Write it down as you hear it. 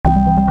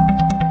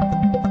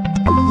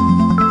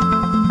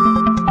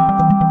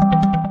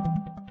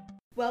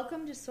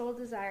Welcome to Soul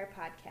Desire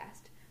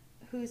Podcast,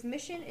 whose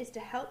mission is to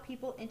help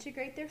people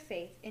integrate their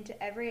faith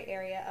into every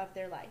area of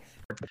their life.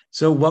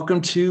 So welcome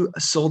to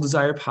Soul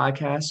Desire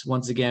Podcast.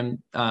 Once again,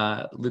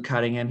 Luke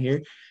Cottingham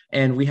here.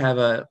 And we have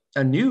a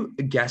new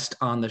guest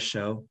on the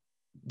show,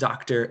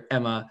 Dr.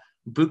 Emma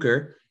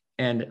Bucher.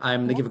 And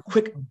I'm going to give a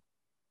quick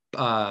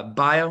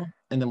bio,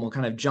 and then we'll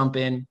kind of jump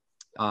in.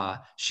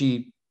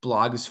 She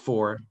blogs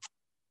for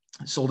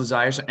Soul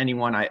Desire. So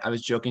anyone, I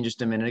was joking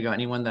just a minute ago,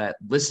 anyone that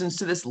listens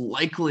to this,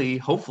 likely,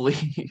 hopefully,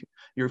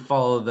 you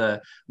follow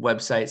the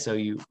website so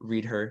you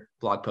read her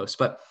blog posts.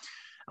 But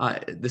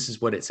this is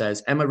what it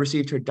says. Emma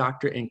received her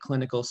doctorate in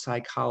clinical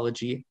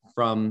psychology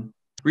from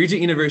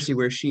Regent University,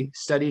 where she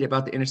studied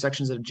about the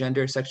intersections of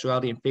gender,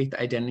 sexuality, and faith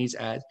identities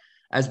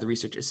as the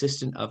research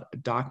assistant of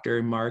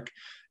Dr. Mark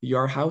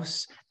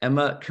Yarhouse.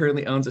 Emma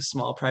currently owns a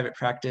small private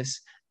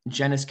practice,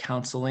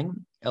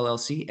 Counseling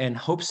LLC, and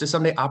hopes to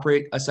someday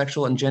operate a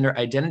sexual and gender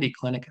identity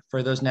clinic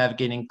for those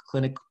navigating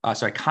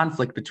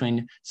conflict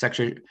between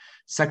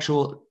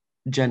sexual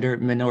gender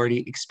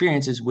minority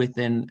experiences with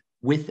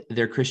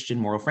their Christian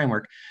moral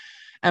framework.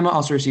 Emma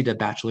also received a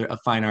Bachelor of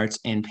Fine Arts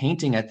in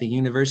Painting at the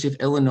University of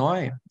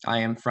Illinois. I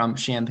am from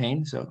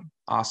Champaign, so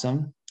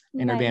awesome,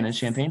 in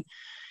Urbana-Champaign,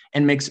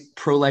 and makes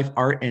pro-life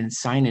art and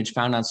signage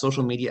found on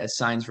social media as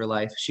Signs for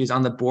Life. She is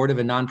on the board of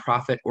a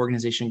nonprofit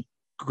organization,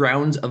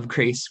 Grounds of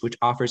Grace, which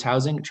offers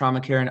housing,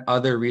 trauma care, and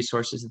other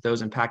resources to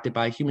those impacted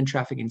by human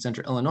trafficking in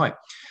Central Illinois.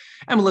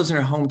 Emma lives in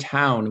her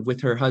hometown with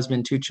her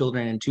husband, 2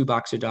 children, and 2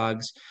 boxer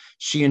dogs.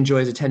 She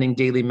enjoys attending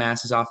daily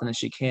mass as often as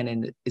she can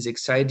and is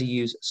excited to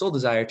use Soul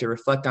Desire to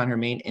reflect on her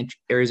main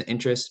areas of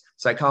interest: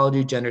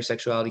 psychology, gender,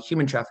 sexuality,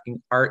 human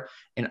trafficking, art,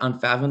 and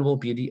unfathomable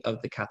beauty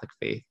of the Catholic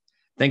faith.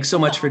 Thanks so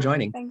much for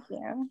joining. Thank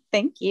you.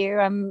 Thank you.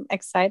 I'm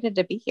excited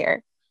to be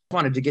here. I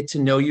wanted to get to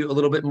know you a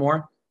little bit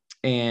more.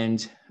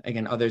 And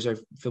again, others are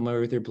familiar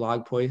with your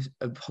blog posts.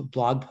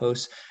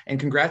 And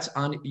congrats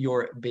on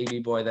your baby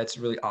boy. That's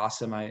really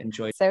awesome. I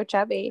enjoyed. So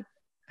chubby.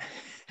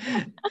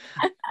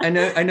 I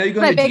know you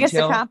go My into biggest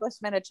detail.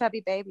 accomplishment, a chubby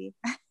baby.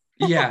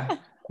 Yeah.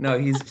 No,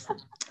 he's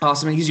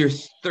awesome. And he's your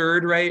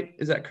 3rd, right?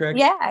 Is that correct?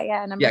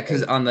 Yeah. Yeah,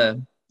 because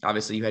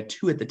obviously you had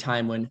 2 at the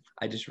time when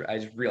I just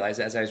realized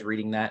as I was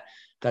reading that.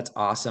 That's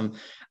awesome.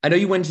 I know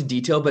you went into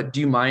detail, but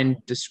do you mind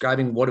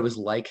describing what it was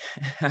like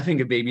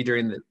having a baby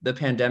during the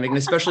pandemic, and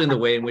especially in the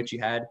way in which you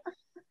had?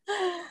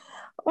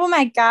 Oh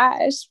my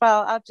gosh.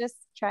 Well, I'll just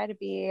try to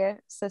be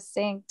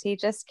succinct. He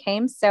just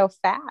came so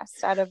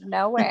fast out of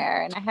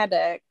nowhere. And I had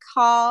to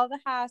call the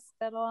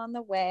hospital on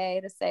the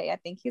way to say, I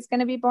think he's going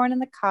to be born in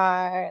the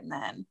car. And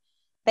then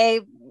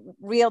they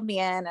reeled me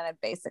in and it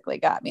basically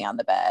got me on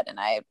the bed, and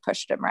I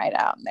pushed him right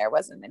out, and there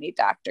wasn't any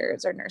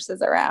doctors or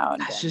nurses around.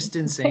 That's just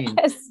insane.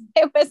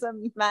 It was a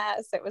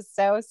mess. It was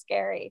so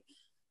scary.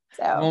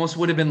 So it almost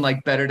would have been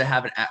like better to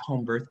have an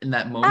at-home birth in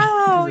that moment.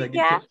 Oh,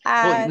 yeah.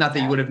 Well, not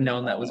that you would have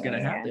known that was going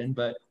to happen,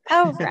 but.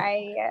 Oh,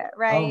 right.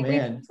 Oh,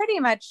 man. We pretty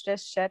much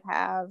just should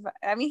have.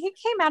 I mean, he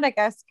came out, I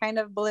guess, kind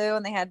of blue,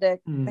 and they had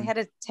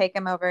to take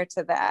him over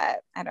to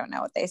that. I don't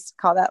know what they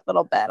call that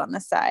little bed on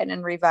the side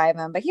and revive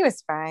him, but he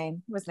was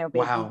fine. It was no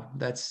big. Wow.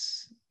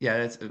 That's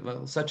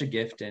such a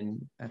gift,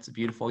 and that's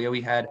beautiful. Yeah.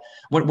 We had,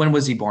 when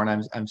was he born?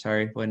 I'm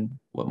sorry.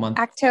 What month?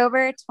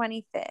 October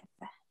 25th.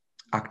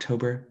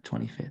 October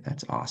 25th.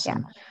 That's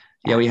awesome.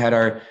 Yeah, we had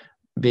our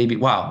baby.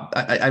 Wow.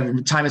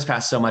 Time has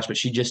passed so much, but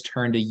she just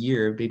turned a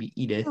year, baby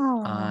Edith,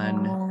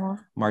 on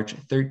March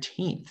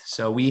 13th.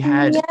 So we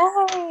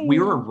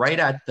were right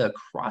at the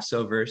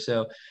crossover.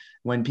 So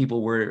when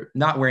people were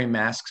not wearing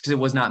masks, because it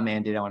was not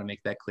mandated, I want to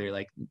make that clear.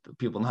 Like,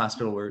 people in the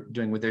hospital were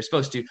doing what they're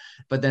supposed to,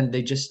 but then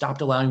they just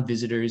stopped allowing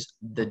visitors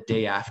the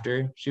day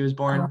after she was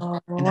born.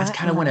 And that's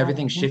kind of when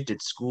everything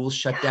shifted. Schools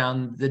shut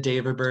down the day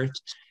of her birth.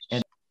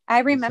 I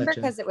remember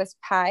because it was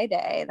Psy.D.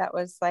 That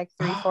was like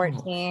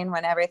 3/14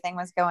 when everything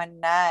was going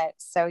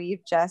nuts. So you're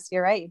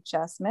right. You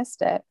just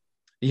missed it.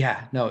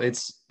 Yeah, no, it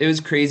was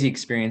a crazy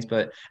experience,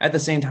 but at the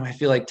same time, I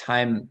feel like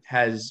time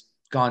has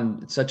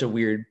gone such a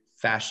weird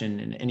fashion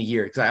in a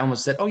year, because I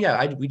almost said, oh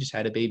yeah, we just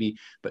had a baby,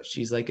 but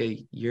she's like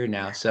a year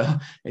now, so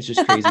it's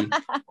just crazy.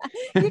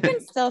 You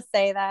can still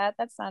say that.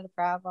 That's not a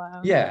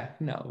problem. Yeah,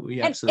 no,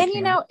 we absolutely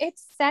and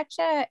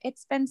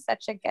it's been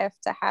such a gift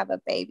to have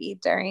a baby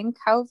during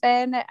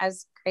COVID,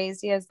 as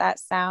crazy as that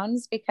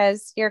sounds,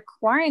 because you're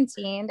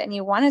quarantined and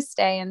you want to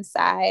stay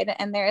inside,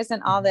 and there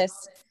isn't all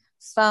this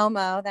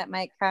FOMO that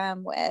might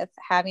come with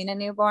having a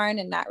newborn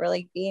and not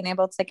really being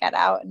able to get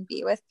out and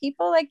be with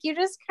people. Like, you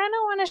just kind of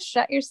want to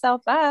shut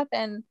yourself up,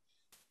 and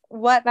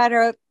what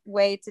better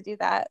way to do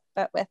that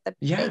but with the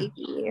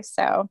baby?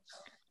 So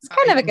it's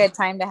kind of a good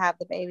time to have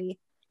the baby.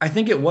 I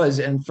think it was,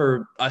 and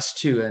for us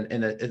too,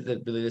 in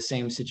really the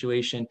same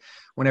situation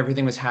when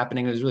everything was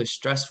happening. It was really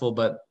stressful,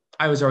 but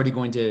I was already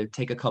going to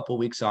take a couple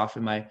weeks off,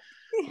 and my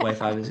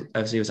wife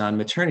obviously was on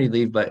maternity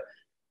leave, but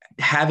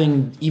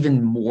having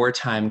even more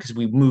time, because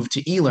we moved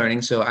to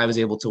e-learning, so I was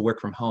able to work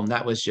from home.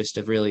 That was just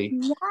a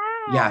really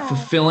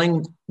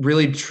fulfilling,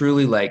 really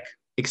truly, like,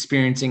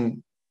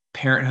 experiencing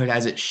parenthood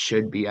as it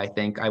should be. I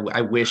think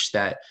I wish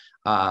that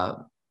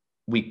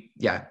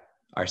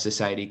our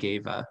society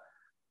gave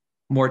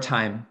more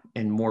time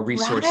and more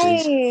resources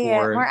Right.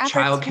 for More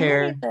opportunity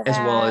childcare, for as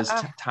well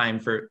that. as time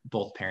for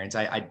both parents.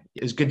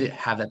 It was good to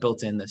have that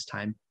built in this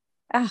time.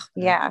 Oh,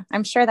 yeah.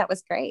 I'm sure that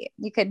was great.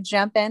 You could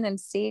jump in and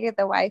see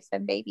the wife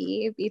and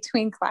baby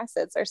between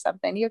classes or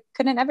something. You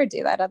couldn't ever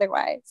do that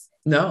otherwise.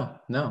 No.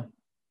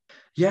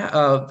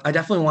 Yeah, I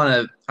definitely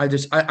want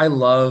to. I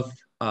love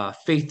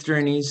faith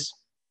journeys.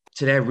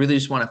 Today, I really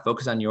just want to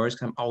focus on yours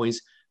because I'm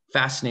always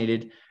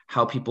fascinated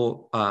how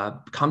people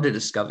come to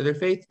discover their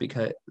faith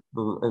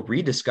or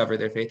rediscover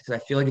their faith,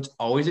 because I feel like it's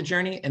always a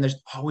journey, and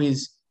there's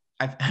always,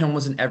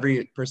 almost in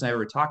every person I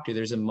ever talked to,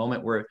 there's a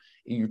moment where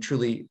you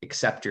truly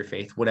accept your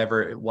faith,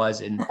 whatever it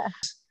was, and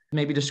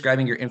maybe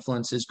describing your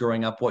influences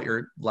growing up, what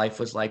your life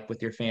was like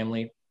with your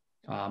family,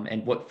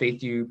 and what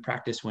faith you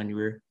practiced when you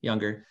were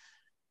younger.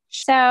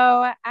 So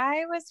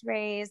I was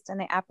raised in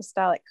the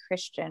Apostolic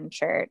Christian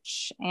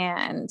Church,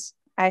 and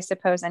I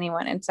suppose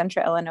anyone in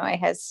Central Illinois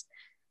has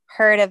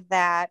heard of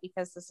that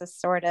because this is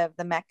sort of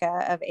the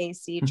Mecca of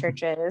AC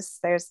churches.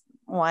 There's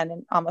one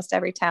in almost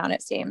every town,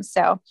 it seems.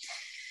 So,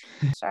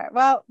 sure.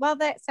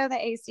 The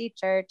AC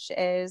Church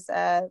is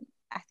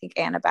I think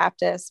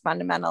Anabaptist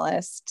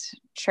fundamentalist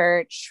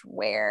church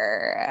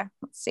where,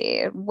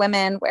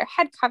 women wear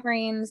head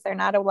coverings. They're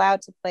not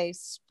allowed to play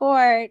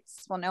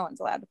sports. Well, no one's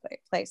allowed to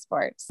play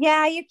sports.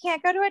 Yeah, you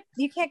can't go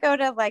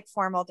to like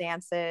formal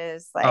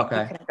dances. Like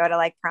you couldn't go to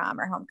like prom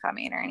or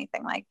homecoming or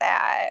anything like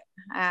that.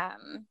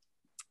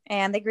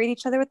 And they greet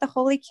each other with the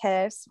holy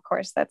kiss. Of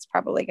course, that's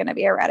probably going to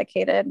be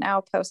eradicated now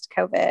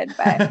post-COVID,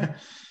 but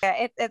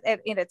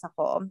it's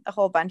a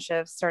whole bunch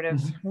of sort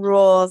of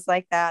rules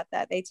like that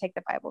they take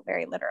the Bible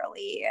very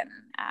literally and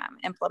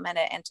implement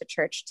it into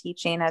church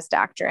teaching as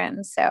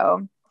doctrine.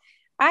 So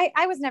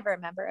I was never a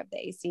member of the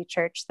AC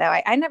church, though.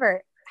 I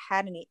never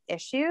had any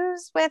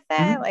issues with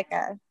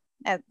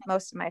it.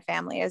 Most of my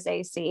family is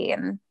AC,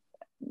 and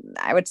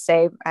I would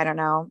say, I don't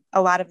know,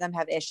 a lot of them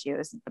have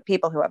issues, the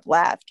people who have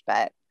left,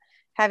 but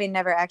having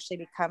never actually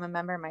become a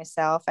member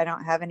myself, I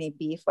don't have any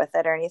beef with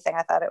it or anything.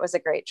 I thought it was a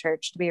great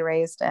church to be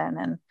raised in.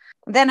 And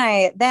then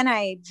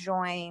I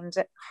joined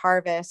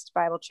Harvest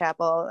Bible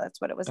Chapel.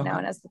 That's what it was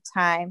known as at the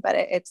time, but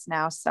it's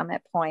now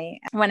Summit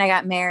Point. When I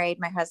got married,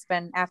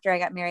 after I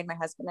got married, my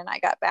husband and I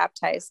got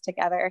baptized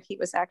together. He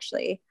was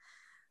actually,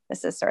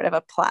 this is sort of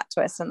a plot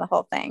twist in the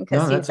whole thing,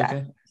 because he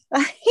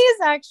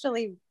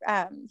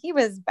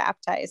was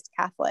baptized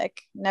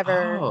Catholic.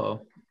 Never.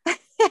 Yeah,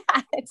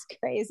 it's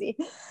crazy.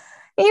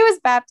 He was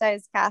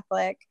baptized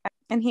Catholic,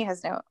 and he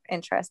has no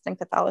interest in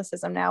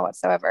Catholicism now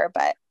whatsoever.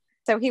 But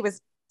so he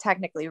was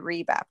technically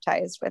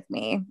rebaptized with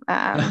me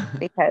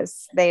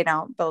because they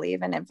don't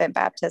believe in infant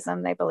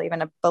baptism. They believe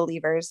in a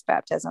believer's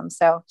baptism.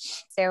 So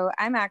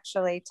I'm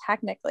actually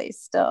technically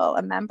still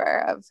a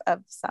member of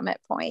Summit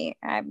Point.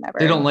 I've never.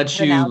 They don't let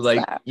you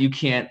that. You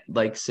can't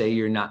say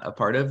you're not a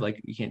part of,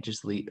 you can't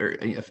just leave or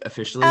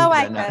officially. Oh,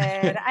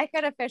 I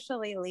could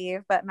officially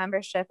leave, but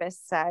membership is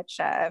such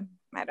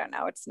I don't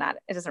know. It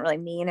doesn't really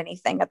mean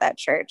anything at that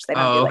church. They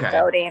don't do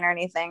voting or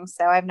anything.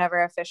 So I've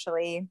never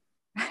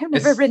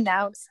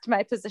renounced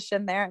my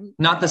position there.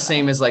 Not the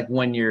same as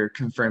when you're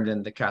confirmed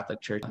in the Catholic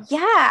Church.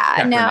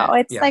 Yeah, no,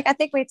 it's I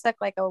think we took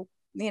a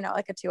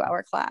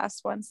 2-hour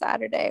class one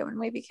Saturday when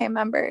we became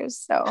members.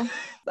 So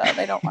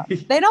they don't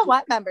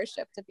want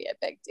membership to be a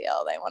big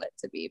deal. They want it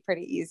to be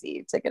pretty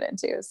easy to get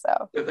into.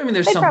 So I mean,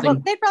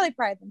 they'd probably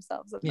pride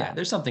themselves.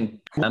 There's something.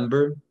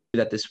 Remember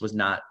that this was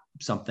not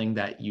something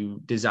that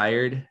you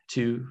desired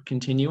to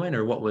continue in,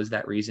 or what was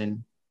that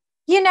reason?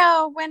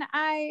 When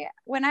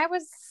I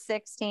was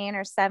 16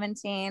 or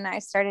 17, I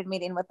started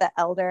meeting with the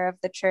elder of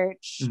the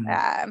church.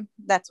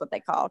 That's what they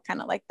call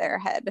kind of like their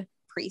head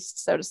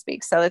priest, so to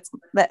speak. So it's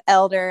the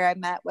elder I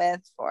met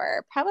with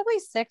for probably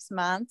 6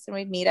 months, and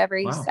we'd meet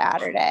every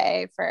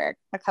Saturday for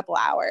a couple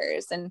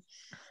hours. And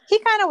he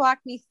kind of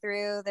walked me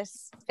through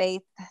this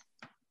faith,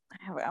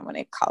 I'm going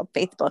to call it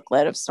faith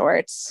booklet of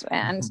sorts.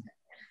 And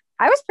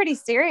I was pretty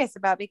serious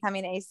about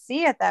becoming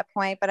AC at that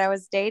point, but I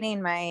was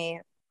dating my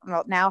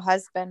now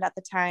husband at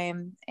the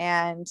time.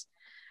 And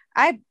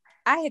I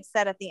had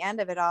said at the end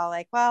of it all,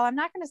 I'm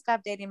not going to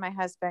stop dating my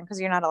husband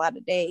because you're not allowed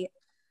to date.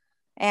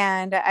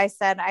 And I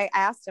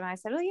asked him,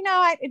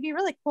 it'd be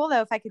really cool though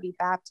if I could be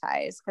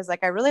baptized, because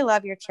I really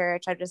love your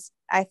church.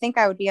 I think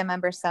I would be a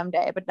member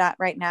someday, but not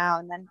right now.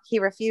 And then he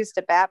refused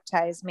to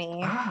baptize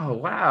me. Oh,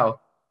 wow.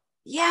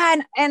 Yeah.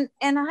 And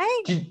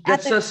I,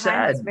 that's so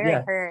sad. Was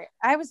very hurt.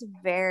 I was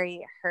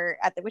very hurt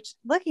which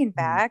looking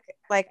back,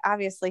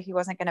 obviously he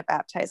wasn't going to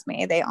baptize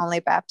me. They only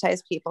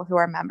baptize people who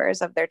are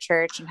members of their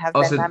church and have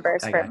been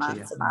members for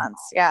months and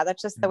months. Yeah.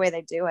 That's just the way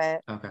they do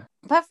it. Okay.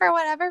 But for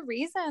whatever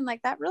reason,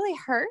 that really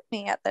hurt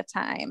me at the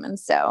time. And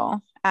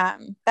so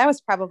that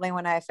was probably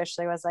when I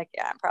officially was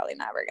I'm probably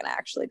never going to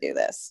actually do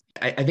this.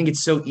 I think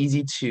it's so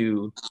easy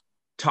to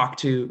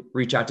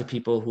reach out to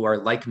people who are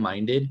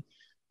like-minded.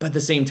 But at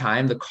the same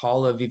time, the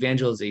call of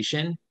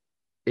evangelization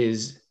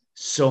is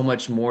so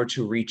much more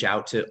to reach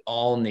out to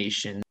all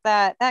nations.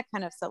 That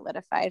kind of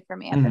solidified for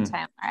me at the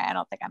time. I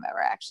don't think I'm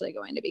ever actually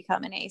going to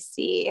become an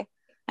AC.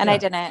 And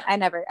Yeah.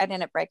 I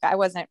didn't break up. I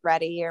wasn't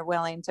ready or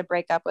willing to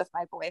break up with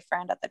my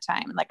boyfriend at the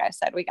time. And like I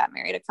said, we got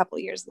married a couple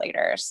years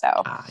later. So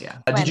Yeah.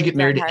 when Did you we get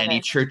married did at any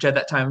harvest. church at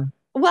that time?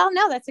 Well,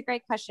 no, that's a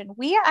great question.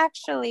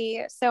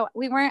 So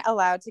we weren't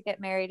allowed to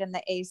get married in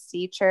the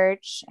AC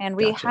church, and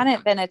we Gotcha.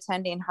 hadn't been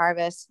attending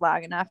Harvest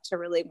long enough to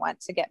really want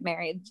to get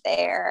married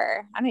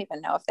there. I don't even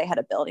know if they had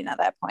a building at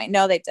that point.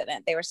 No, they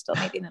didn't. They were still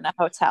meeting in a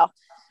hotel.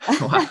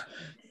 Wow.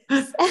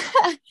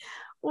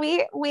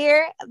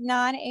 We're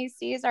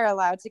non-ACs are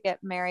allowed to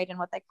get married in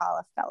what they call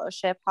a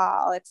fellowship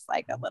hall. It's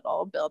like a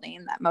little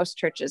building that most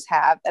churches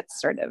have that's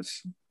sort of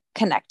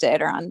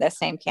connected or on the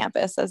same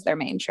campus as their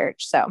main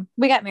church. So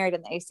we got married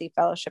in the AC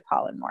Fellowship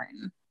Hall in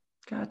Morton.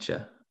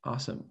 Gotcha.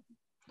 Awesome.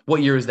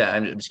 What year was that?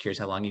 I'm just curious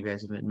how long you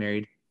guys have been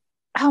married.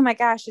 Oh my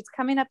gosh, it's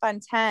coming up on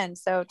 10.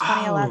 So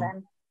 2011.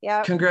 Oh,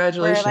 yep.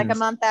 congratulations. We're like a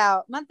month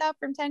out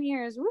from 10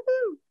 years.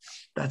 Woohoo.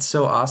 That's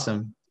so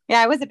awesome. Yeah,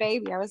 I was a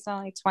baby. I was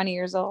only 20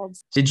 years old.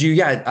 Did you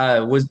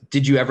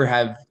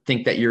ever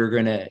think that you were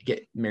going to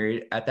get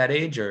married at that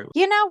age, or?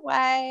 You know what?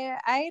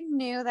 I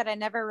knew that I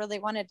never really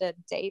wanted to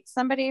date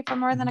somebody for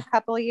more than a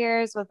couple of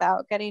years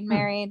without getting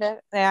married.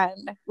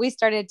 And we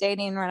started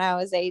dating when I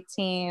was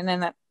 18.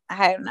 And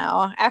I don't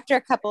know, after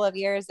a couple of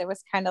years, it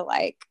was kind of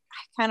like,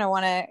 I kind of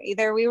want to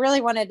either we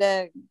really wanted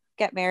to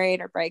get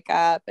married or break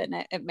up.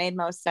 And it made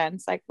most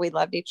sense. Like we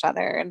loved each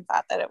other and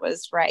thought that it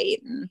was right.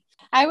 And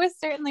I was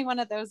certainly one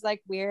of those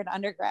like weird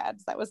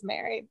undergrads that was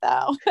married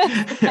though.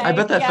 I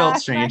bet that felt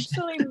strange.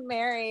 I'm actually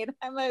married.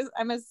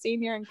 I'm a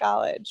senior in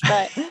college,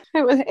 but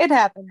it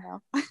happened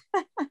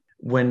though.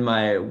 When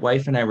my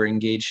wife and I were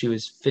engaged, she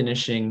was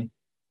finishing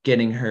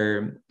getting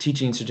her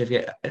teaching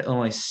certificate at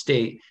Illinois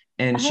State.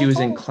 And she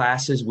was in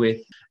classes with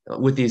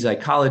these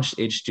like college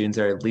age students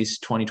that are at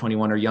least 20,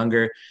 21 or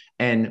younger.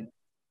 And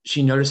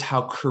she noticed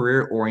how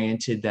career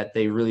oriented that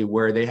they really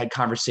were. They had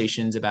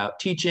conversations about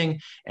teaching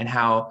and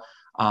how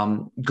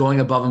going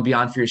above and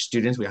beyond for your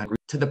students,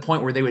 to the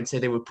point where they would say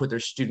they would put their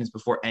students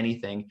before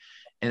anything.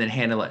 And then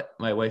Hannah,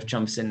 my wife,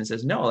 jumps in and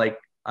says, no, like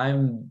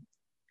I'm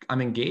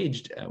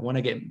engaged. When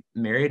I get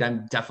married,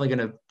 I'm definitely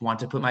going to want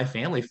to put my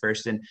family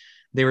first. And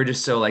they were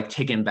just so like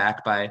taken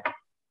back by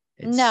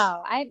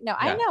I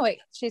know what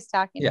she's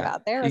talking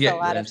about. There was a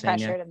lot of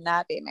pressure to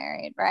not be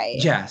married, right?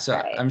 Yeah. So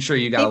right. I'm sure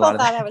you got People a lot of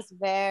thought that. That was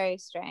very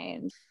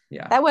strange.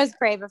 Yeah. That was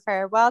brave of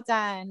her. Well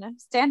done.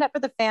 Stand up for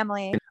the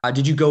family.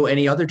 Did you go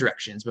any other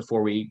directions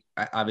before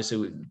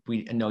obviously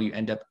we know you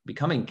end up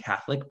becoming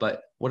Catholic,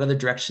 but what other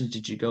directions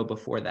did you go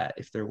before that,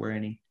 if there were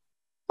any?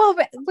 Well,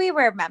 we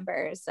were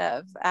members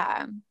of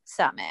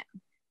Summit.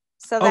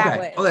 So that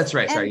was. Oh, that's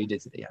right. Sorry, you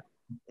did say that. Yeah.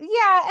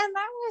 Yeah. And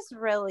that was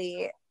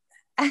really.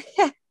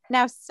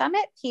 Now,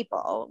 Summit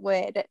people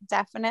would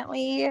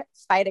definitely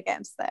fight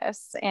against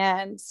this.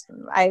 And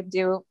I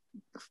do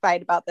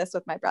fight about this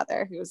with my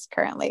brother, who's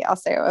currently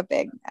also a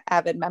big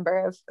avid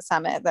member of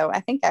Summit, though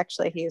I think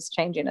actually he's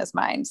changing his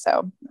mind.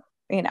 So,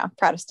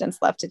 Protestants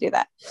love to do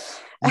that.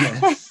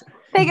 Yes.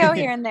 They go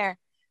here and there.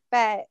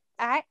 But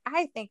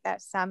I think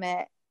that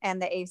Summit and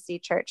the AC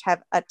Church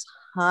have a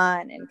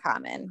ton in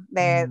common.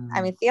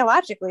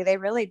 Theologically, they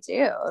really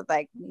do.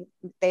 Like,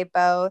 they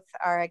both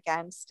are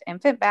against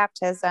infant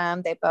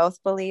baptism. They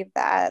both believe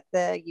that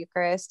the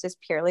Eucharist is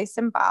purely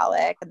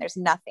symbolic, and there's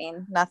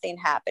nothing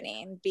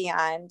happening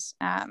beyond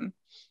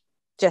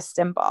just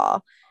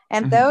symbol.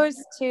 And those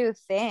two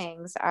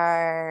things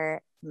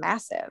are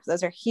massive.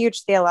 Those are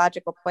huge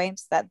theological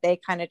points that they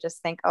kind of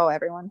just think, oh,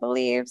 everyone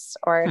believes,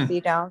 or if you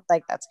don't,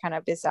 like, that's kind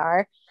of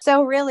bizarre.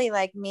 So really,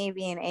 like, me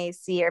being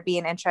AC or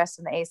being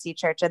interested in the AC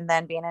Church and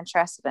then being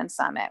interested in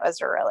Summit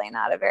was really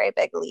not a very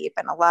big leap.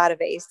 And a lot of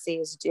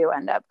ACs do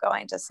end up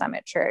going to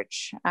Summit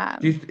Church.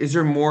 Is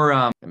there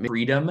more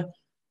freedom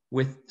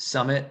with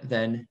Summit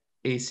than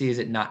AC? Is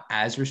it not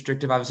as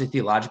restrictive? Obviously,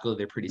 theologically,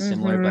 they're pretty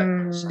similar, but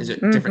is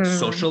it different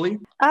socially?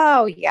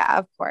 Oh, yeah,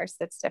 of course.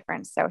 It's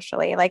different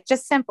socially. Like,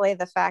 just simply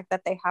the fact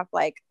that they have,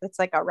 like, it's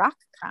like a rock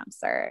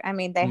concert. I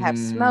mean, they have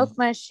smoke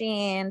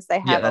machines.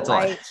 They have a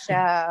light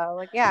show.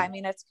 Like, yeah, I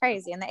mean, it's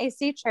crazy. And the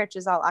AC Church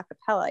is all a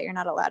cappella. You're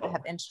not allowed to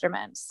have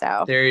instruments.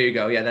 So there you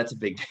go. Yeah, that's a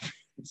big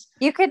difference.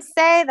 You could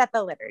say that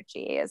the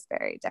liturgy is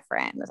very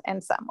different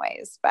in some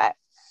ways, but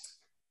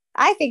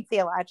I think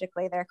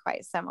theologically they're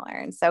quite similar.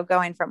 And so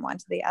going from one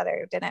to the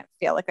other didn't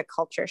feel like a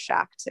culture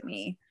shock to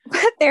me.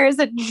 But there is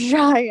a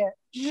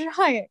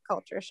giant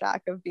culture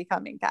shock of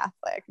becoming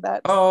Catholic.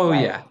 That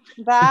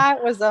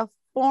was a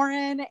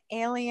foreign,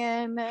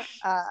 alien,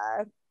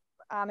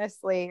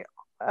 honestly,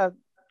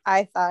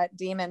 I thought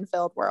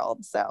demon-filled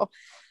world. So.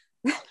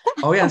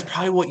 Oh yeah, that's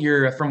probably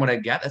what from what I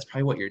get, that's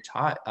probably what you're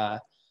taught.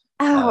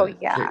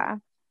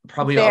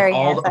 Probably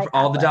of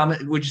all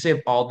the would you say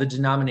of all the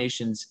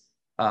denominations,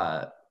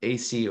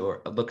 AC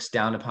or looks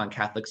down upon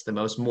Catholics the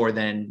most, more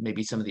than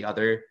maybe some of the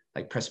other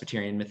like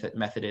Presbyterian,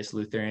 Methodist,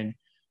 Lutheran?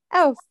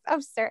 Oh,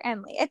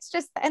 certainly. It's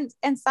just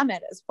and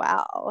Summit as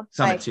well.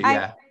 Summit too,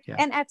 yeah.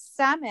 And at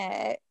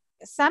Summit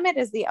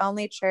is the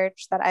only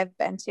church that I've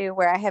been to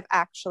where I have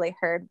actually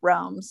heard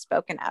Rome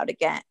spoken out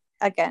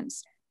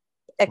against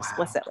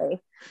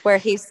explicitly, where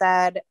he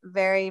said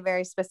very,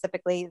 very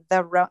specifically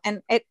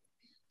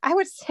I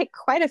would say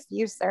quite a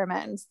few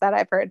sermons that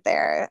I've heard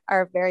there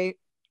are very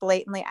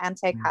blatantly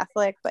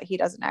anti-Catholic, but he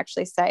doesn't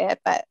actually say it.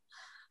 But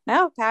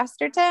no,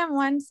 Pastor Tim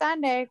one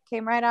Sunday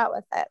came right out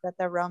with it, that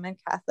the Roman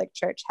Catholic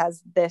Church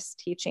has this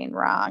teaching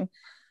wrong.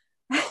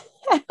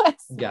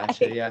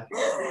 Gotcha. Like, yeah.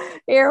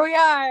 Here we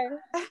are.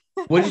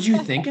 What did you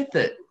think at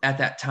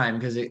that time?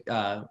 Because did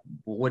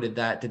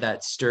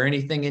that stir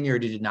anything in you, or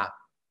did it not?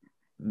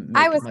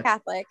 I was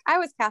Catholic. I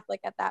was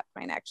Catholic at that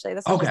point, actually.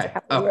 This was just a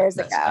couple of years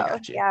ago. I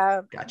got you.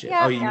 Yeah. Gotcha.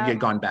 Yeah, you had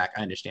gone back.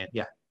 I understand.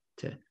 Yeah.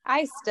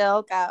 I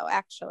still go,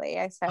 actually.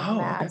 I attend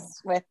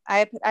mass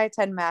I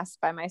attend mass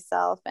by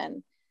myself,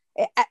 and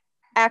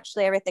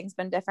actually everything's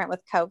been different with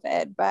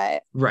COVID,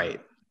 but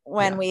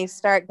when we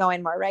start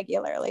going more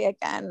regularly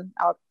again,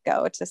 I'll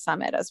go to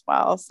Summit as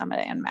well, Summit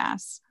and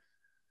mass.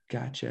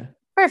 Gotcha.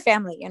 For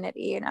family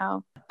unity,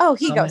 Oh,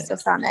 he goes to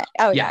Summit.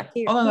 Oh yeah.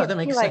 That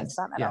makes he sense. Likes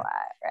Summit a lot.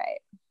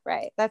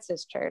 Right. That's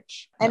his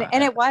church. And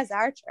it was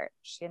our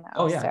church,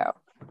 so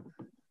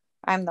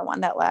I'm the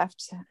one that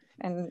left,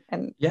 and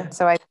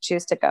so I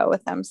choose to go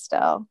with them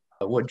still.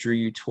 What drew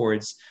you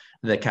towards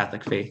the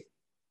Catholic faith?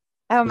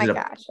 Oh my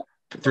gosh.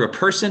 Through a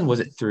person? Was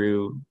it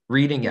through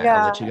reading?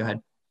 I'll let you go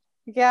ahead.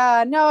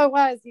 Yeah, no, it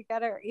was. You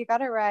got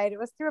it right. It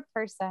was through a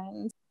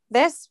person.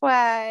 This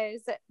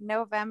was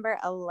November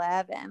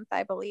 11th,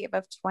 I believe,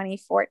 of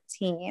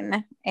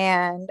 2014.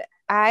 And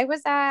I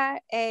was at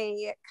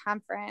a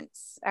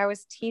conference. I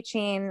was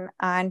teaching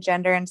on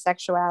gender and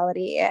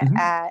sexuality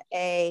at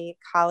a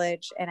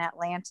college in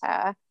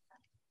Atlanta.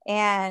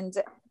 And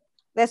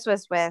this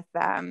was with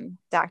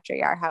Dr.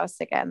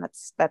 Yarhouse again.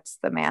 That's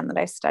the man that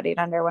I studied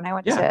under when I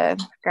went to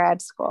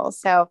grad school.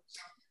 So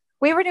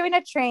we were doing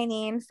a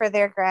training for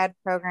their grad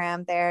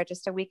program there,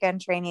 just a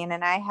weekend training.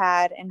 And I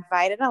had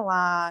invited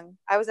along,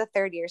 I was a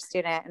third year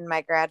student in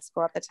my grad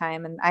school at the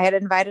time. And I had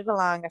invited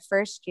along a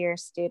first year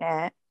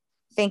student,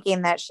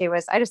 thinking that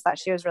I just thought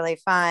she was really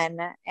fun.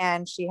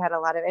 And she had a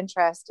lot of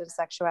interest in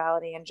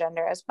sexuality and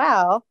gender as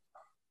well.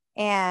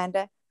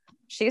 And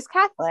she's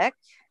Catholic,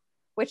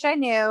 which I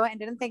knew and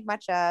didn't think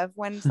much of.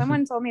 When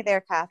someone told me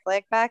they're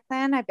Catholic back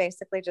then, I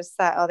basically just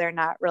thought, oh, they're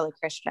not really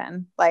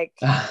Christian. Like,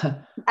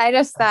 I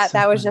just thought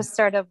that was just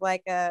sort of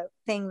like a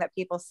thing that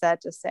people said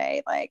to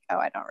say, like, oh,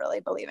 I don't really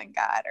believe in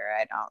God, or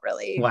I don't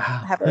really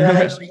have a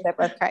relationship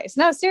with Christ.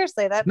 No,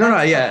 seriously. I'm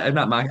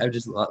not mocking. I'm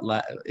just,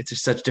 it's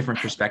just such different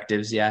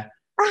perspectives. Yeah.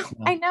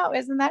 I know.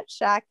 Isn't that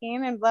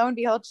shocking? And lo and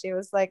behold, she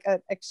was like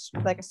a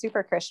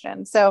super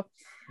Christian. So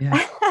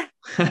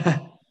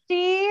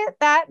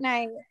that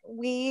night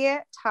we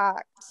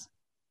talked.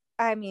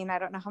 I mean, I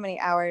don't know how many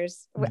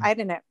hours. I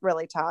didn't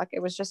really talk. It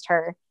was just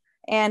her.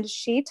 And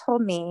she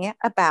told me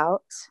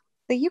about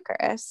the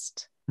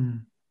Eucharist.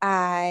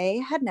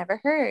 I had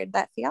never heard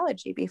that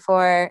theology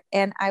before.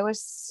 And I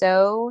was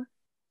so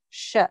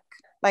shook.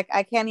 Like,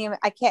 it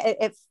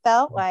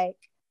felt,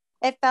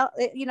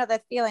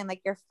 that feeling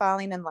like you're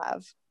falling in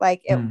love.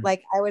 Like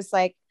I was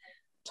like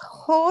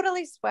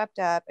totally swept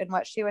up in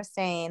what she was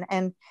saying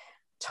and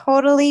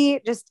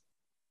totally just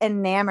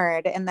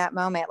enamored in that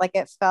moment. Like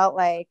it felt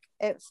like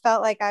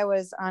I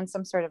was on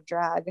some sort of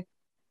drug.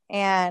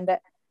 And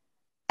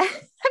I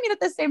mean, at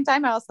the same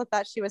time, I also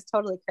thought she was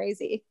totally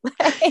crazy.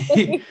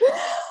 That's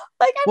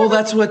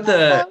what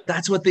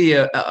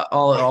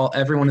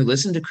everyone who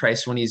listened to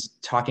Christ when he's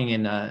talking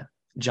in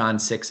John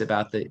 6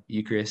 about the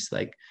Eucharist,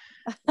 like,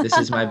 this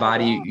is my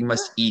body, you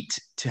must eat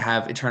to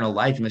have eternal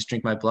life, you must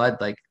drink my blood.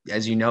 Like,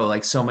 as you know,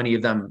 like so many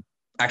of them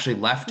actually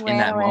left in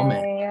that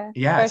moment.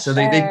 Yeah. So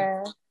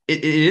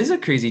it is a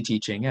crazy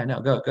teaching. Yeah,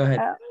 no, go ahead.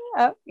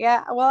 Oh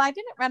yeah. Well, I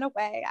didn't run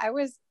away. I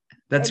was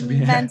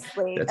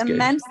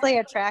immensely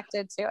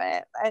attracted to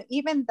it.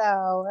 Even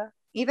though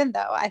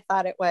I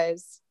thought it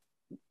was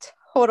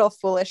total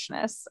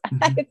foolishness.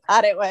 I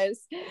thought it was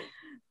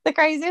the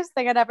craziest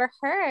thing I'd ever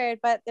heard,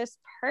 but this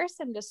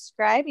person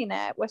describing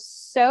it was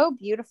so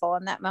beautiful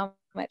in that moment,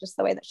 just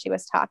the way that she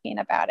was talking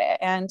about it.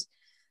 And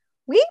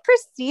we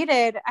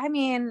proceeded, I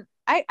mean,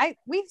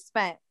 we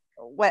spent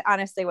what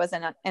honestly was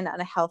an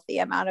unhealthy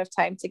amount of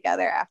time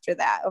together after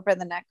that. Over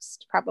the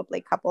next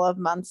probably couple of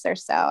months or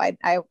so,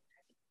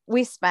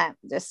 we spent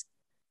just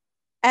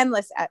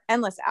endless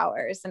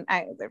hours. And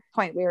at the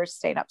point we were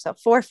staying up till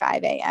 4 or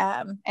 5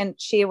 a.m. and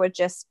she would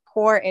just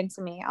pour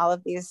into me all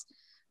of these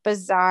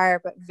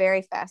bizarre but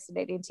very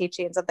fascinating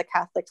teachings of the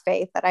Catholic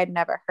faith that I'd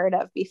never heard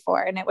of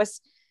before. And it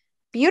was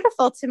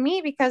beautiful to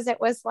me because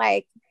it was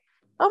like,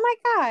 oh my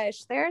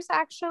gosh, there's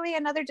actually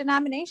another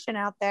denomination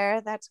out there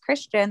that's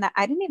Christian that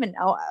I didn't even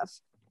know of.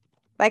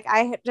 Like, I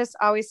had just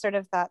always sort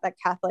of thought that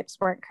Catholics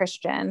weren't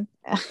Christian,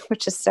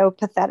 which is so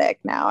pathetic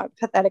now.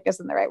 Pathetic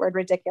isn't the right word,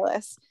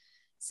 ridiculous.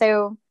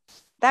 So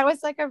that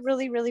was like a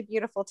really, really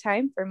beautiful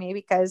time for me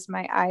because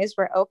my eyes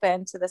were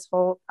open to this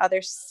whole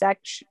other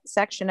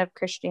section of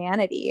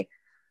Christianity.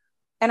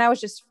 And I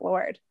was just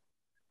floored.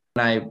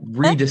 When I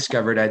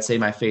rediscovered, I'd say,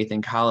 my faith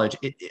in college,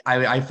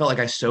 I felt like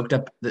I soaked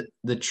up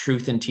the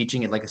truth in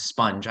teaching it like a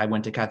sponge. I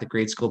went to Catholic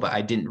grade school, but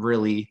I didn't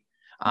really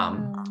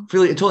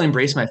really totally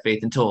embraced my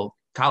faith until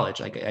college.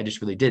 Like I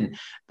just really didn't.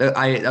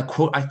 A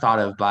quote I thought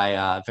of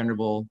by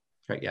Venerable.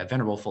 Right, yeah,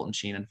 Venerable Fulton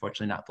Sheen,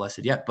 unfortunately not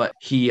blessed yet, but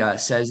he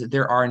says that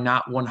there are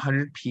not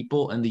 100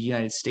 people in the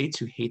United States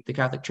who hate the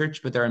Catholic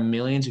Church, but there are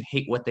millions who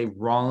hate what they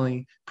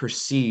wrongly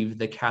perceive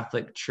the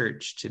Catholic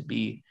Church to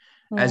be.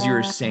 As you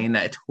were saying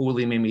that, it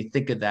totally made me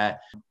think of that.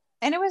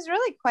 And it was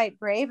really quite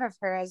brave of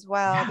her as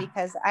well,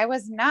 because I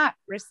was not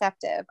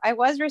receptive. I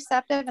was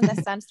receptive in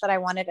the sense that I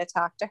wanted to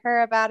talk to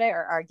her about it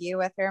or argue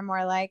with her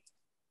more like,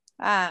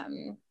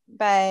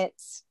 but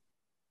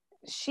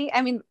she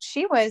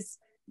was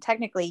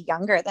technically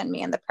younger than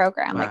me in the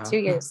program, like 2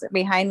 years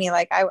behind me.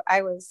 Like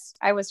I was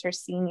her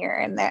senior,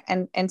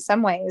 and in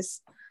some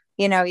ways,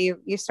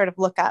 you sort of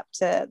look up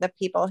to the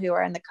people who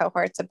are in the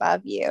cohorts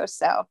above you.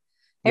 So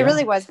it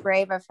really was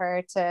brave of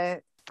her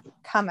to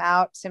come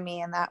out to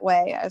me in that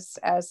way as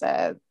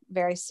a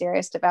very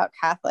serious devout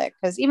Catholic,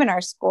 because even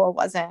our school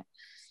wasn't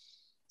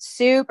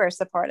super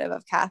supportive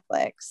of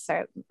Catholics.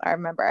 So I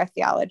remember our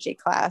theology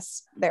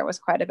class, there was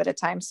quite a bit of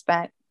time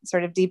spent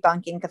sort of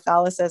debunking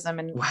Catholicism,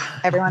 and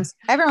everyone's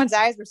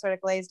eyes were sort of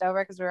glazed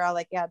over because we were all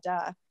like, yeah,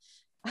 duh.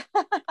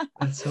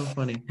 That's so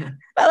funny.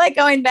 But like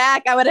going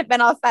back, I would have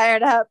been all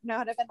fired up. No, I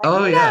would have been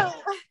like, no,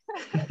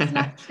 it's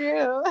not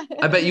true.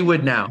 I bet you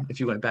would now if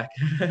you went back.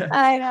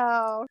 I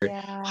know.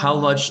 Yeah. How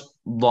much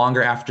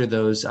longer after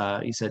those,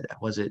 you said,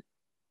 was it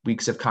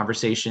weeks of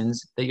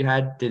conversations that you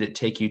had, did it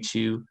take you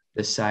to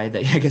decide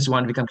that I guess you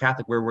wanted to become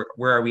Catholic?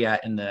 Where are we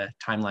at in the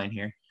timeline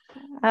here?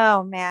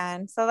 Oh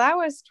man. So that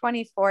was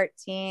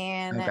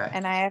 2014. Okay.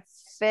 And I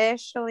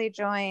officially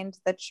joined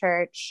the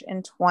church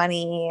in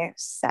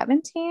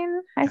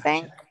 2017, I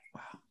think.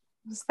 Wow.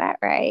 Is that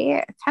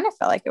right? I kind of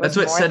felt like it was. That's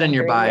what it said in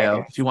your bio.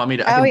 Years. If you want me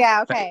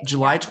to. Okay.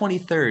 July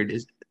 23rd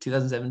is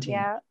 2017.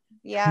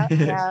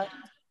 Yeah.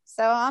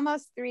 So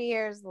almost 3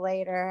 years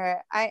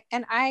later,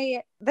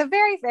 the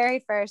very,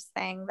 very first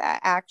thing that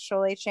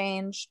actually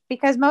changed,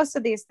 because most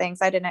of these things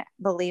I didn't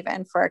believe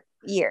in for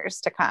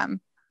years to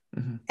come.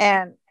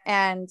 Mm-hmm.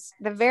 And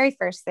the very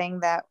first thing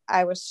that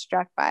I was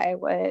struck by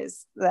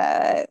was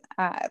the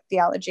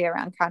theology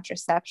around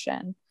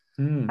contraception.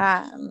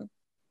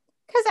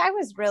 Because I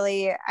was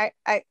really,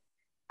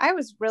 I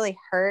was really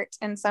hurt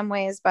in some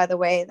ways by the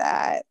way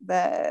that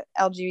the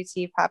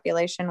LGBT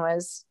population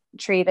was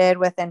treated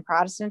within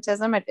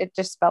Protestantism. It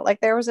just felt like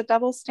there was a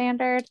double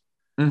standard.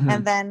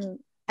 Mm-hmm.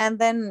 And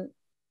then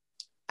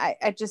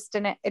I just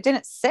it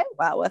didn't sit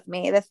well with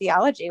me. The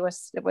theology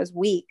was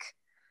weak.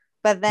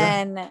 But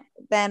then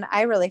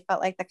I really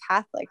felt like the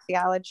Catholic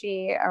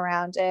theology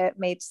around it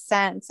made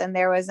sense. And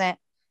there wasn't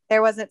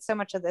so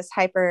much of this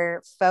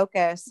hyper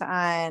focus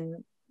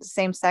on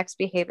same-sex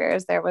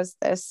behaviors. There was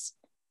this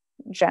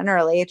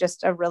generally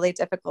just a really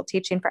difficult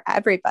teaching for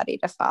everybody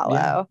to follow.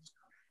 Yeah.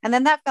 And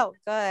then that felt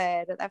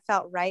good. That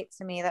felt right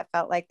to me. That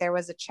felt like there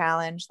was a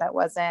challenge that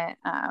wasn't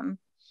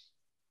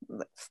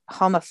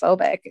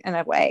homophobic in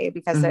a way,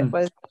 because it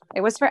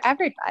was for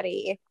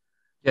everybody.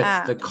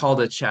 Yeah, the call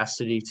to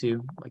chastity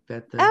too, like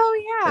that.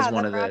 Is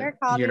one of the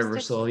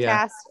universal.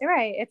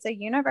 Right. It's a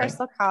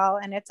universal call,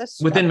 and it's a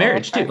within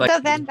marriage too.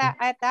 So then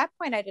at that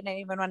point, I didn't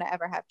even want to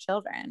ever have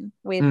children.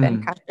 We've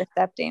been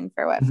contracepting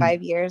for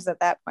 5 years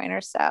at that point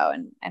or so,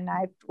 and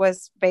I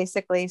was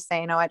basically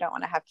saying, no, I don't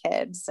want to have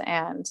kids.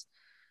 And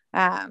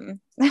my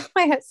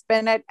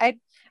husband, I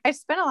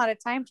spent a lot of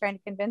time trying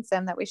to convince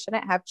him that we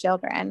shouldn't have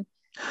children,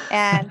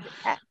 and.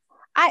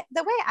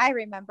 The way I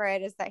remember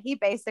it is that he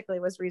basically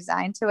was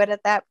resigned to it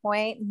at that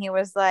point. And he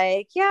was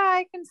like, yeah,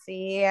 I can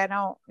see,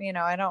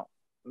 the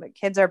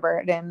kids are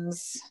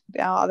burdens,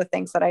 all the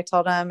things that I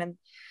told him.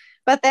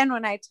 But then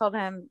when I told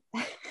him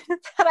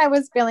that I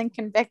was feeling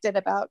convicted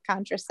about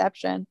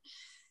contraception,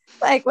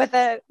 like with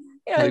a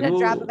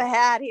drop of a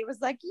hat, he was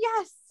like,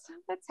 yes,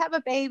 let's have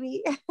a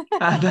baby.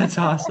 That's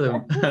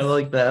awesome. I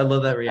like that. I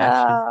love that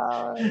reaction.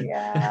 Oh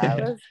yeah,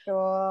 it was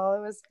cool.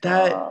 It was cool.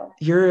 That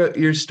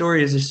your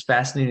story is just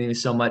fascinating me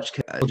so much.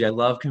 I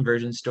love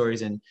conversion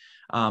stories, and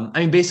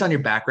based on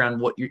your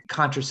background, what your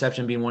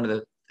contraception being one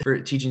of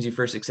the teachings you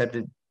first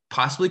accepted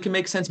possibly can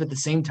make sense, but at the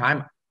same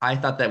time, I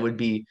thought that would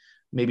be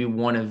maybe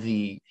one of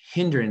the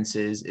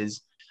hindrances.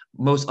 Is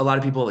a lot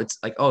of people, it's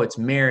like, oh, it's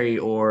Mary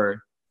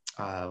or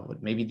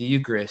maybe the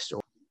Eucharist,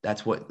 or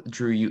that's what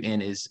drew you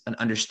in, is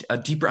a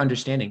deeper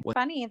understanding.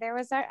 Funny, there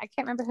was I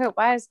can't remember who it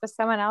was, but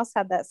someone else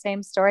had that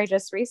same story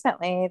just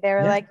recently. They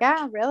were like,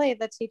 yeah, really,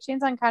 the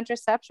teachings on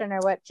contraception are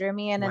what drew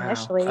me in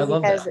initially,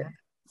 because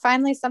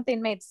finally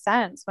something made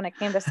sense when it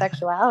came to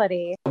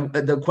sexuality.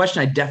 The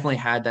question I definitely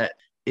had that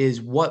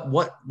is what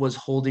was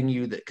holding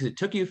you, that because it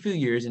took you a few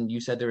years, and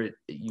you said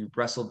you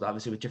wrestled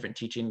obviously with different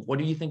teaching. What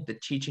do you think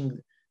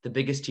the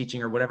biggest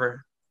teaching or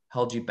whatever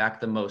held you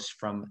back the most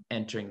from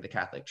entering the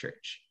Catholic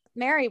Church?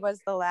 Mary was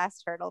the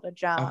last hurdle to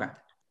jump. Okay.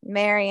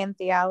 Mary and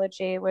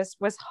theology was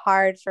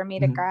hard for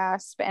me to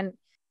grasp. And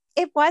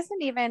it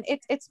wasn't even,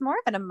 it's more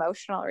of an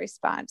emotional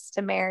response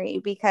to Mary,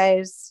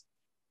 because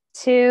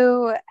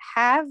to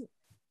have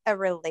a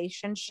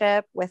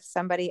relationship with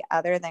somebody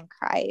other than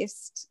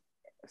Christ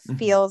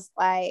feels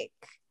like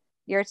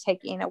you're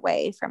taking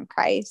away from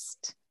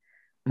Christ.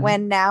 Mhm.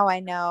 When now I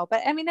know,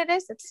 but I mean,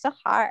 it's still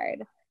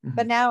hard,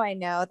 but Mhm. now I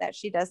know that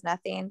she does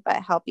nothing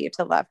but help you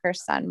to love her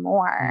son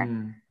more.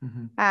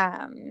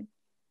 Mhm.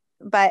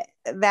 But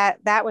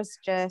that was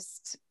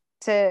just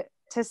to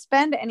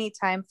spend any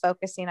time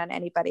focusing on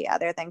anybody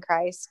other than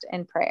Christ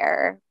in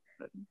prayer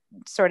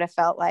sort of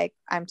felt like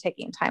I'm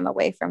taking time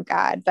away from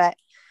God. But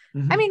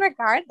I mean,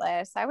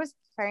 regardless, I was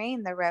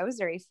praying the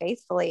rosary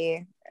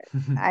faithfully.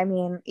 I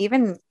mean,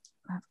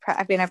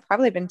 I've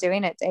probably been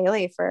doing it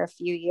daily for a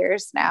few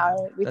years now.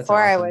 Wow, that's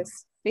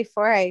awesome.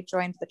 Before I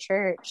joined the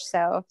church.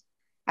 So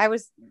I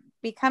was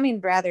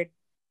becoming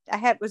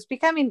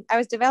I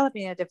was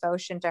developing a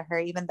devotion to her,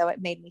 even though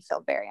it made me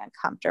feel very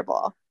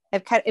uncomfortable.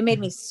 It made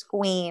me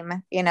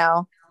squeam,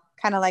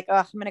 kind of like, oh,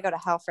 I'm going to go to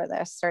hell for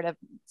this, sort of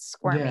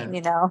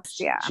squirming,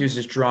 Yeah. She was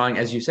just drawing,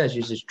 as you said,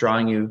 she's just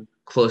drawing you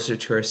closer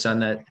to her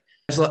son.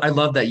 I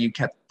love that you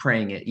kept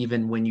praying it,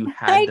 even when you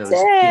had those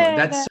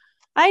feelings.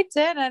 I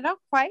did. I don't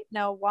quite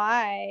know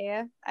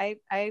why.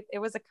 It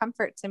was a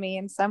comfort to me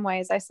in some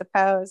ways, I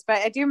suppose. But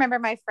I do remember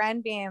I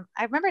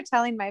remember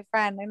telling my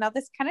friend, I know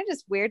this kind of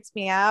just weirds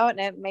me out and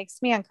it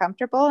makes me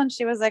uncomfortable. And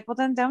she was like, well,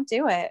 then don't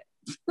do it.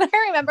 I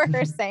remember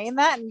her saying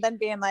that and then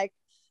being like,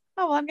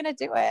 oh, well, I'm going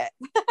to do it.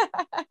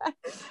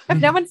 If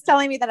no one's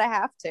telling me that I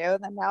have to,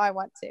 then now I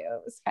want to.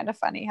 It was kind of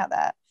funny how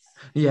that.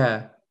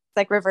 Yeah. It's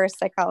like reverse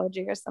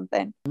psychology or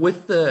something.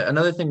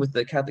 Another thing with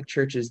the Catholic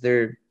Church is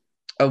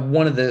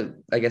one of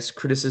the, I guess,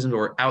 criticisms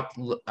or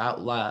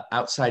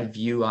outside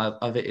view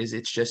of it is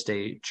it's just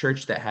a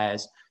church that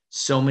has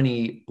so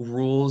many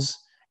rules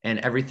and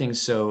everything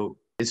is so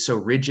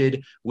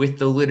rigid with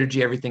the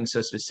liturgy, everything's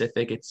so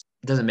specific. It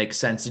doesn't make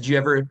sense. Did you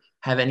ever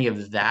have any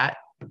of that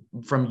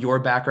from your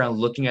background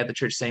looking at the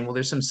church saying, well,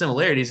 there's some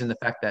similarities in the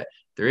fact that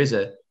there is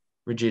a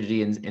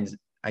rigidity in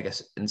I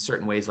guess, in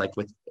certain ways, like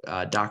with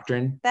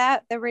doctrine?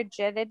 That the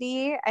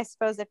rigidity, I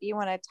suppose, if you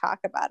want to talk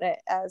about it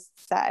as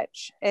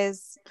such,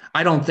 is.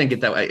 I don't think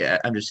it that way.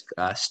 I'm just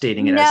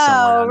stating it as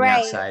someone on the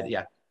outside.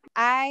 Yeah.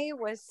 I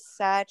was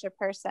such a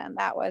person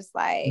that was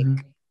like,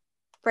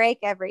 break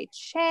every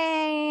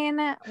chain.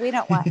 We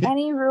don't want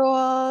any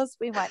rules.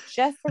 We want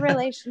just the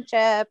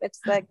relationship. It's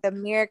like the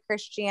mere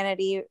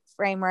Christianity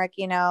framework,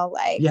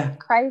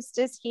 Christ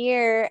is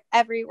here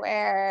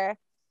everywhere.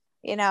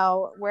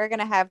 We're going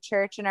to have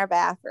church in our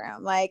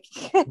bathroom. Like,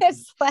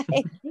 it's like,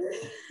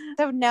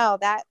 so no,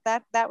 that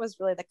was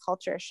really the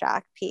culture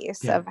shock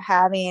piece of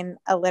having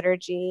a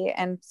liturgy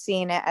and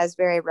seeing it as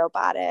very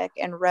robotic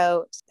and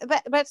rote.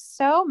 But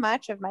so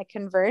much of my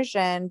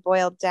conversion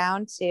boiled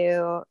down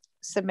to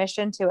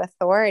submission to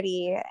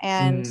authority.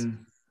 And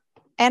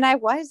I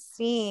was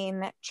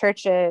seeing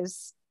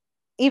churches,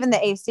 even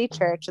the AC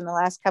church in the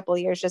last couple of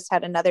years just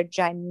had another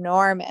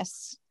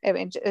ginormous, I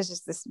mean, it was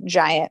just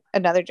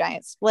another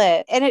giant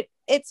split. And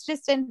it's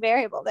just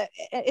invariable that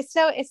it's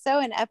so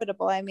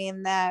inevitable. I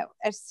mean, that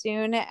as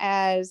soon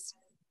as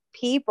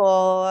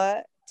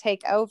people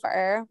take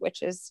over,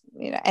 which is,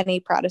 any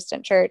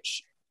Protestant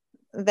church,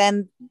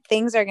 then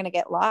things are going to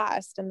get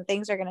lost and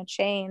things are going to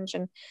change,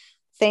 and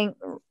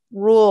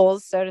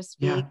rules, so to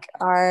speak,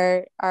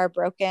 are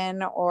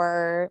broken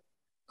or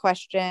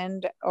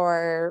questioned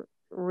or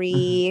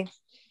rethought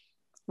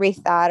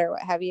or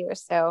what have you.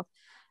 So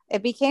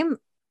it became,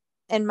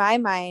 in my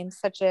mind,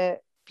 such a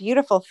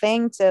beautiful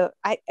thing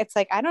it's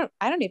like I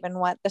don't even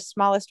want the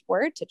smallest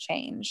word to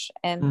change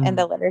in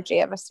the liturgy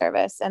of a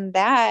service. And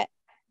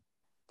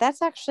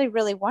that's actually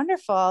really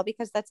wonderful,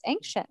 because that's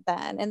ancient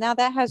then, and now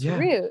that has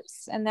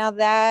roots, and now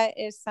that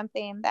is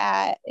something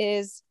that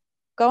is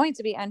going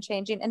to be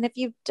unchanging. And if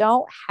you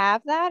don't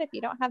have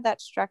that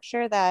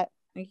structure, that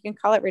you can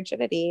call it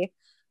rigidity.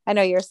 I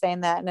know you're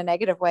saying that in a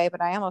negative way,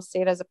 but I almost see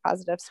it as a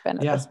positive spin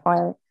at this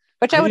point,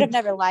 which I would have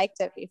never liked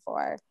it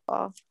before.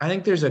 Well, I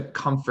think there's a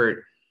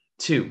comfort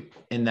too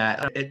in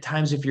that at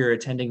times, if you're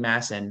attending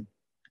mass and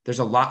there's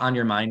a lot on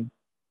your mind,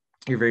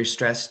 you're very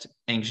stressed,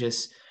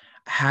 anxious,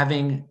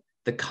 having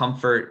the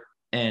comfort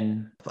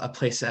and a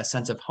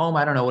sense of home,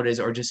 I don't know what it is,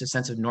 or just a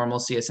sense of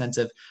normalcy, a sense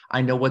of,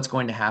 I know what's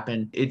going to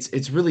happen. It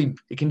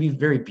can be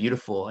very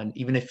beautiful. And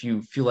even if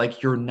you feel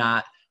like you're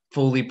not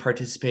fully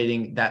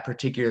participating that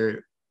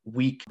particular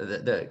week,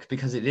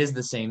 because it is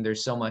the same,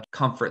 there's so much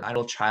comfort.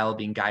 Idle child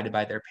being guided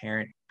by their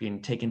parent, being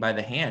taken by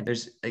the hand.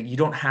 You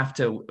don't have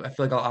to, I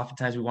feel like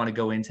oftentimes we want to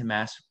go into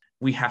mass,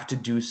 we have to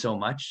do so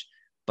much,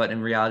 but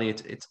in reality,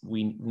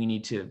 we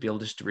need to be able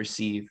just to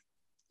receive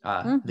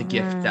the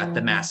gift that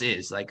the mass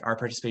is. Like, our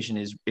participation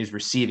is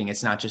receiving.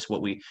 It's not just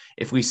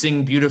if we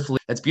sing beautifully,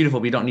 that's beautiful.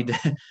 We don't need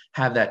to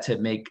have that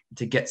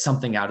to get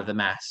something out of the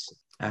mass.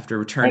 After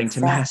returning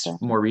to mass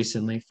more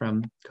recently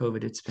from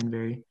COVID, it's been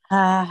very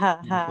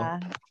beautiful.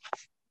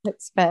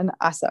 It's been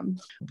awesome.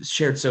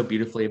 Shared so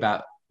beautifully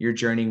about your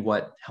journey,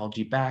 what held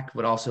you back,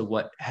 but also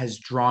what has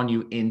drawn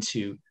you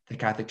into the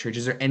Catholic Church.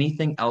 Is there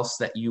anything else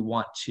that you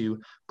want to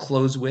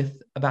close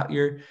with about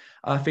your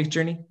faith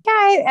journey? Yeah,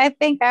 I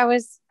think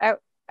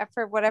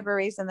for whatever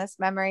reason, this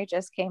memory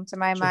just came to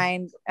my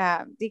mind,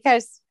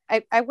 because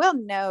I will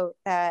note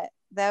that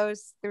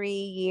those 3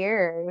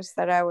 years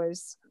that I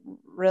was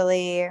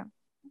really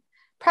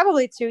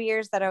probably 2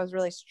 years that I was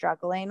really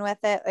struggling with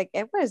it. Like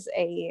it was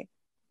a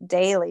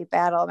daily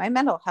battle. My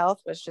mental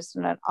health was just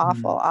in an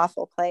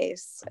awful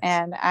place.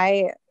 And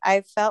I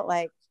felt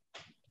like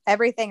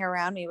everything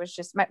around me was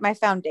just my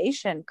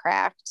foundation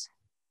cracked.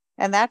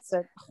 And that's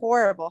a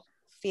horrible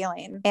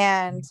feeling.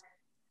 And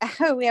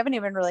we haven't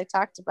even really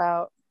talked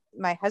about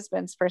my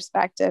husband's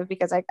perspective,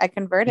 because I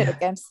converted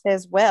against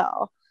his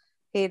will.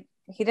 He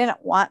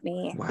didn't want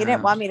me. Wow. He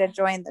didn't want me to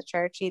join the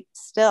church. He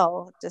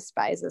still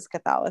despises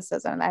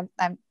Catholicism.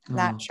 I'm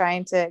not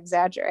trying to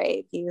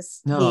exaggerate.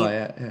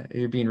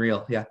 You're being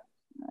real. Yeah.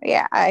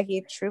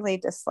 He truly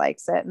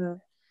dislikes it.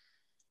 And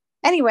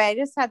anyway, I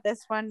just had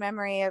this one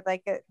memory of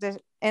like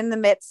in the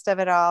midst of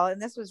it all.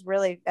 And this was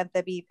really at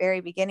the very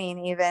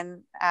beginning,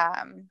 even,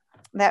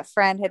 that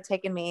friend had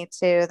taken me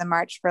to the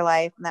March for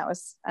Life. And that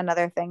was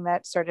another thing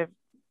that sort of,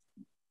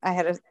 I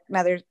had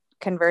another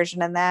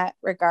conversion in that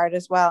regard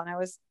as well. And I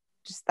was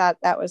just thought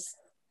that was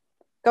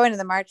going to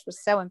the March was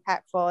so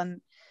impactful.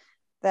 And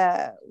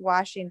the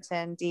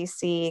Washington,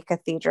 DC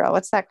Cathedral,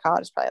 what's that called?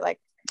 It's probably like,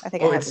 I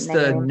think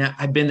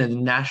I've been to the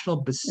National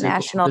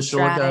Basilica.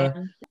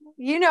 Shrine.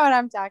 You know what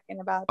I'm talking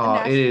about.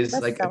 It is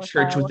like a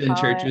church within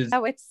churches.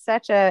 Oh, it's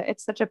such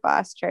a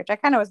boss church. I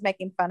kind of was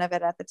making fun of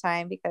it at the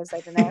time because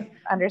I didn't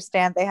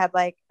understand. They had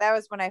that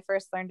was when I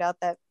first learned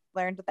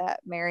that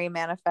Mary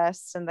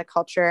manifests in the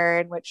culture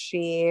in which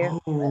she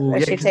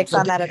takes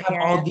on that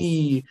appearance. All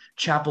the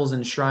chapels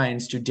and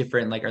shrines to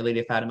different, like Our Lady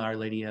of Fatima, Our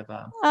Lady of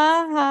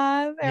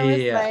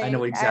I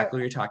know exactly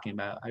what you're talking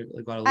about.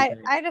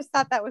 I just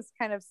thought that was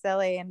kind of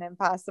silly and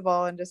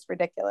impossible and just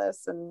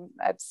ridiculous, and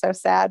it's so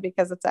sad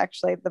because it's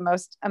actually the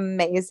most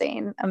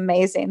amazing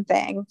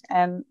thing.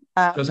 And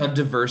shows how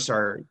diverse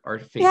our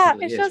faith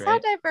really is, shows how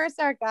diverse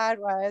our God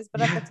was.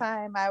 But at the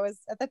time I was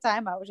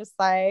just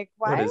like,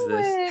 why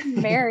would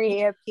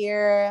Mary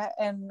appear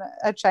in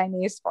a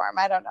Chinese form?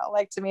 I don't know,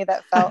 like to me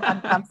that felt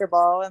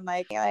uncomfortable, and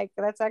like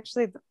that's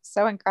actually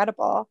so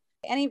incredible.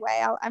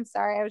 Anyway, I'm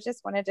sorry, I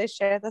just wanted to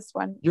share this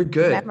one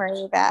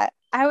memory that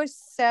I was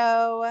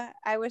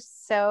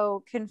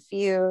so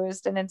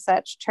confused and in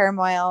such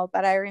turmoil.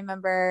 But I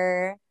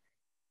remember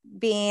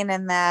being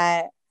in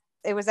that,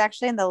 it was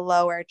actually in the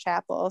lower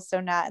chapel, so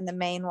not in the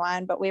main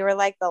one, but we were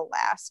like the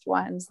last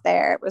ones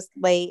there. It was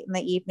late in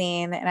the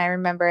evening, and I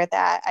remember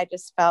that I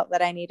just felt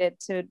that I needed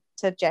to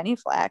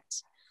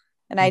genuflect,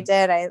 and I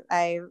did.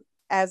 I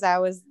as I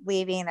was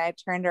leaving, I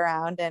turned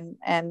around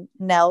and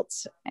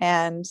knelt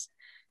and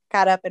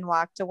got up and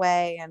walked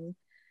away. And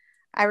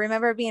I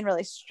remember being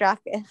really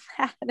struck in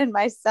that, and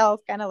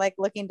myself kind of like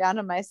looking down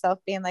on myself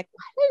being like,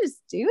 why did I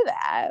just do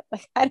that?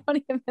 Like, I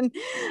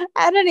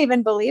don't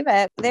even believe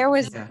it. There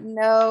was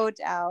no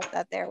doubt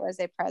that there was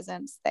a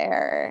presence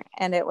there,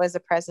 and it was a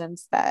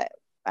presence that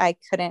I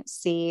couldn't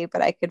see,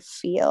 but I could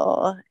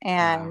feel.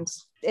 And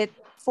it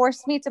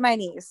forced me to my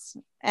knees.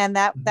 And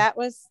that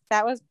was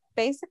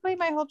basically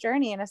my whole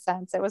journey in a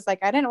sense. It was like,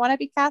 I didn't want to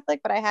be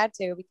Catholic, but I had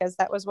to, because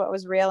that was what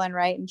was real and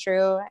right and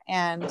true.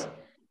 And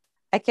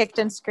I kicked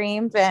and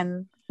screamed,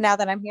 and now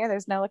that I'm here,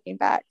 there's no looking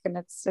back, and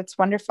it's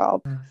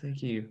wonderful. Oh,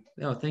 thank you.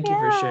 No, thank you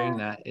for sharing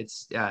that.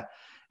 It's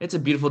a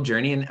beautiful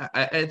journey. And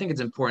I think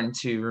it's important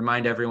to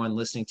remind everyone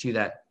listening to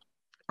that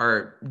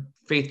our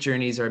faith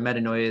journeys, our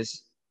metanoias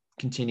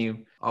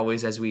continue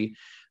always, as we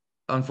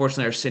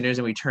unfortunately are sinners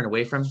and we turn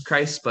away from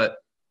Christ, but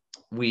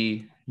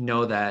we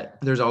know that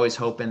there's always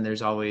hope, and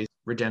there's always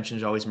redemption,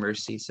 there's always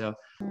mercy. So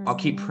I'll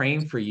keep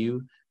praying for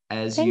you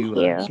as you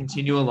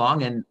continue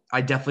along. And I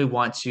definitely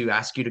want to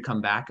ask you to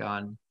come back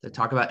on to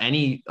talk about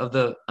any of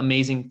the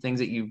amazing things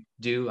that you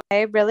do.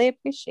 I really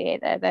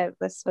appreciate it.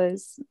 This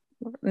was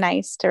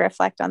nice to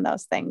reflect on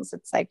those things.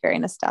 It's like very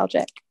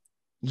nostalgic.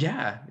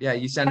 Yeah.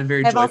 You sounded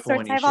very joyful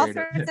when you shared it. I have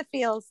all sorts of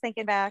feels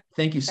thinking back.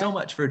 Thank you so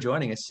much for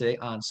joining us today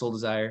on Soul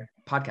Desire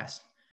Podcast.